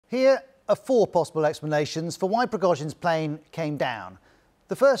Here are four possible explanations for why Prigozhin's plane came down.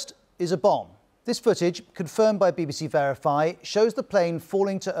 The first is a bomb. This footage, confirmed by BBC Verify, shows the plane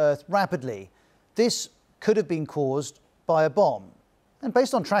falling to earth rapidly. This could have been caused by a bomb. And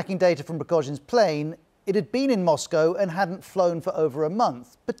based on tracking data from Prigozhin's plane, it had been in Moscow and hadn't flown for over a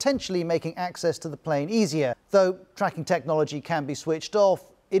month, potentially making access to the plane easier. Though tracking technology can be switched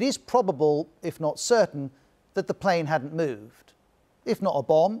off, it is probable, if not certain, that the plane hadn't moved. If not a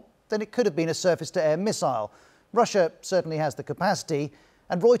bomb, then it could have been a surface-to-air missile. Russia certainly has the capacity,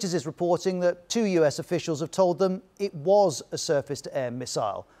 and Reuters is reporting that 2 US officials have told them it was a surface-to-air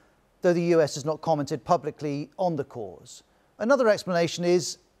missile, though the US has not commented publicly on the cause. Another explanation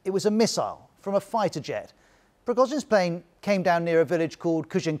is it was a missile from a fighter jet. Prigozhin's plane came down near a village called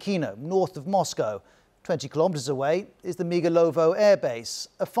Kuzhenkino, north of Moscow. 20 kilometers away is the Migalovo air base.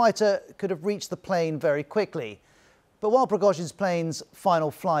 A fighter could have reached the plane very quickly. But while Prigozhin's plane's final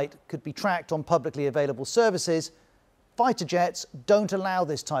flight could be tracked on publicly available services, fighter jets don't allow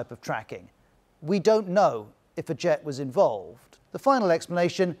this type of tracking. We don't know if a jet was involved. The final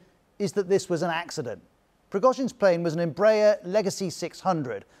explanation is that this was an accident. Prigozhin's plane was an Embraer Legacy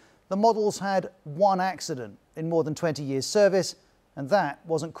 600. The models had one accident in more than 20 years' service, and that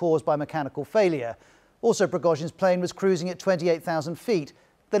wasn't caused by mechanical failure. Also, Prigozhin's plane was cruising at 28,000 feet,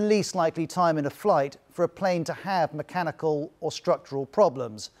 the least likely time in a flight for a plane to have mechanical or structural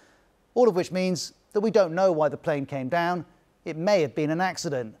problems. All of which means that we don't know why the plane came down. It may have been an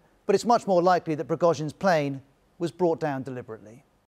accident, but it's much more likely that Prigozhin's plane was brought down deliberately.